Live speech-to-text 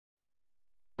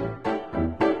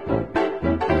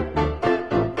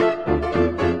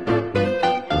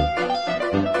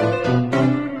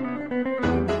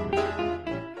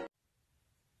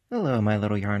Hello, my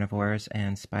little yarnivores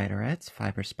and spiderettes.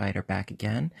 Fiber Spider back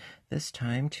again, this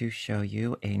time to show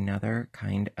you another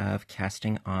kind of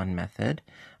casting on method.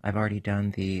 I've already done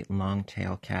the long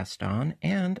tail cast on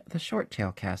and the short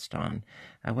tail cast on.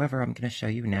 However, I'm going to show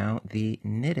you now the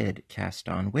knitted cast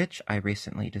on, which I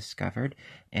recently discovered,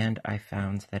 and I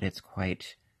found that it's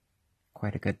quite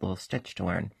a good little stitch to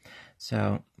learn.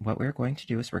 So what we're going to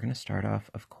do is we're going to start off,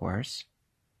 of course,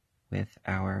 with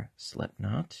our slip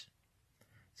knot.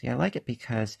 See, I like it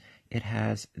because it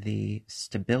has the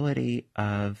stability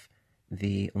of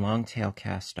the long tail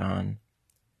cast on,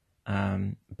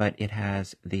 but it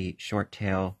has the short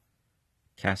tail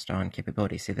cast on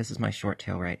capability. See, this is my short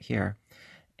tail right here,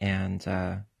 and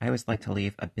I always like to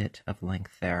leave a bit of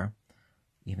length there,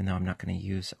 even though I'm not going to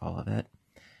use all of it.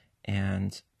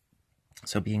 And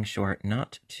so being sure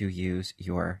not to use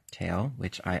your tail,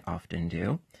 which I often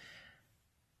do,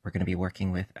 we're going to be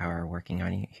working with our working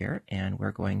yarn here, and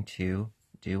we're going to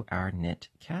do our knit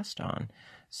cast on.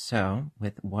 So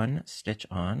with one stitch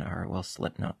on, or we'll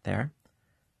slip knot there,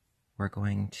 we're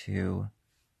going to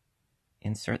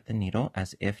insert the needle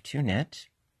as if to knit,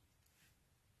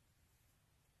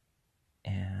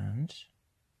 and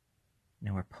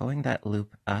now we're pulling that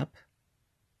loop up,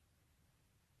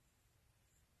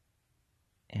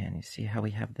 and you see how we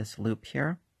have this loop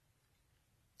here?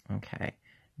 Okay,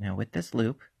 now with this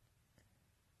loop,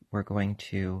 we're going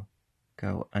to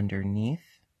go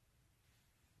underneath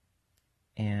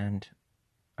and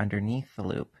underneath the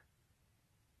loop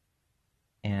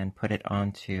and put it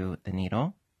onto the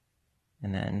needle,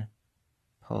 and then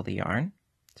pull the yarn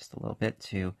just a little bit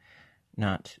to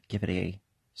not give it a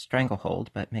stranglehold,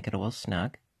 but make it a little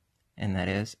snug, and that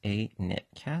is a knit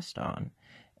cast on.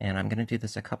 And I'm going to do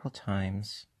this a couple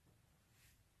times.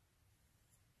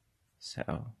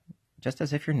 So just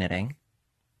as if you're knitting.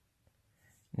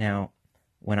 Now,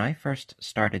 when I first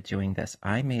started doing this,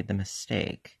 I made the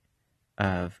mistake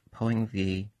of pulling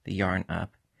the yarn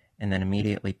up and then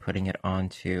immediately putting it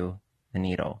onto the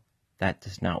needle. That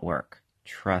does not work.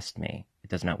 Trust me, it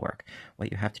does not work. What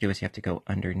you have to do is you have to go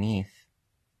underneath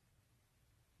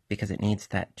because it needs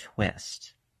that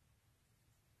twist.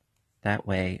 That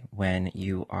way, when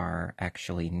you are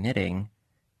actually knitting,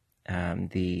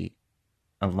 the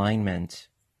alignment,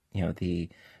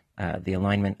 the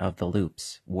alignment of the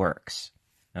loops works.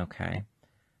 Okay,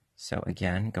 so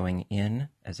again, going in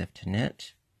as if to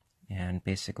knit, and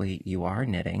basically you are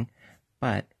knitting,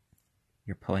 but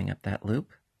you're pulling up that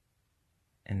loop,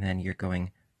 and then you're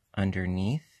going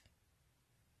underneath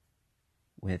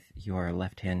with your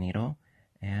left-hand needle,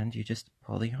 and you just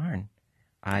pull the yarn.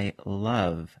 I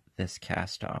love this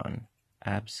cast on.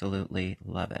 Absolutely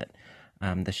love it.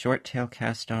 The short tail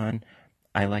cast on,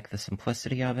 I like the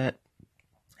simplicity of it.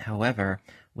 However,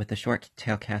 with the short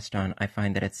tail cast on, I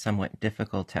find that it's somewhat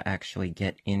difficult to actually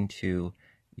get into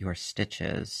your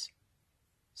stitches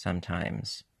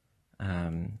sometimes,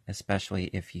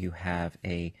 especially if you have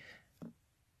a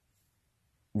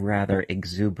rather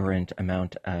exuberant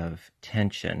amount of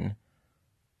tension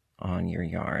on your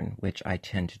yarn, which I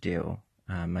tend to do.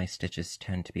 My stitches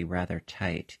tend to be rather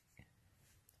tight.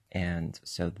 And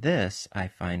so this, I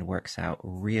find, works out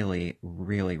really,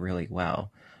 really, really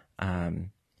well.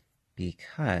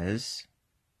 Because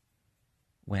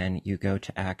when you go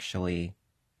to actually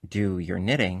do your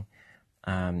knitting,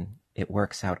 it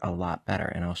works out a lot better,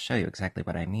 and I'll show you exactly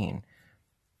what I mean.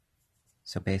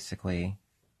 So basically,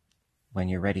 when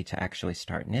you're ready to actually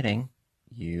start knitting,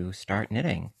 you start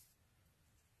knitting.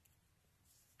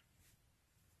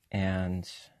 And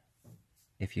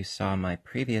if you saw my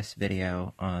previous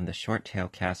video on the short tail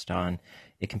cast on,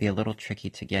 it can be a little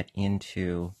tricky to get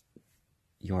into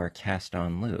your cast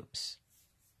on loops,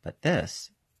 but this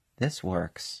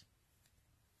works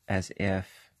as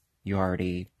if you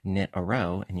already knit a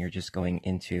row and you're just going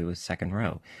into a second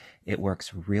row. It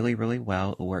works really, really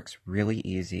well. It works really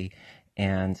easy,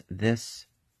 and this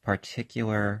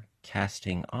particular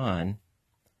casting on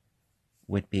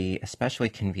would be especially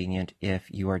convenient if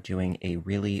you are doing a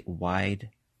really wide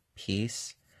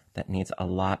piece that needs a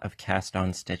lot of cast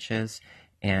on stitches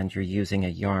and you're using a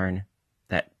yarn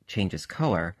that changes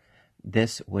color.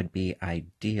 This would be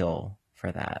ideal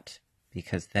for that,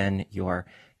 because then your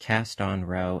cast on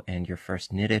row and your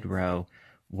first knitted row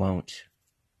won't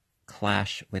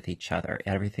clash with each other.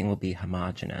 Everything will be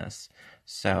homogeneous.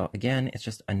 So again, it's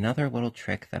just another little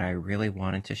trick that I really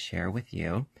wanted to share with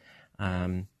you.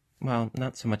 Well,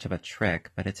 not so much of a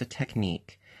trick, but it's a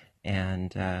technique,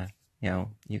 and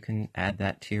you can add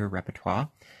that to your repertoire,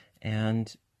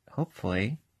 and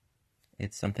hopefully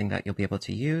it's something that you'll be able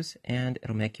to use, and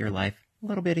it'll make your life a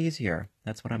little bit easier.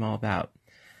 That's what I'm all about.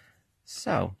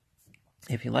 So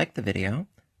If you like the video,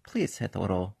 please hit the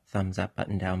little thumbs up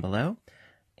button down below.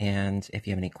 And if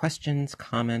you have any questions,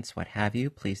 comments, what have you,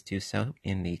 please do so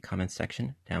in the comments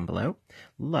section down below.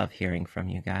 Love hearing from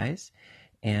you guys.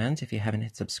 And if you haven't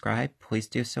hit subscribe, please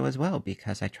do so as well,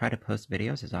 because I try to post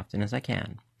videos as often as I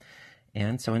can.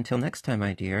 And so until next time,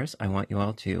 my dears, I want you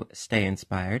all to stay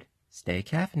inspired, stay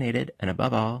caffeinated, and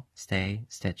above all, stay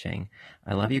stitching.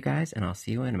 I love you guys, and I'll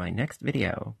see you in my next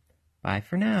video. Bye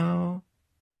for now.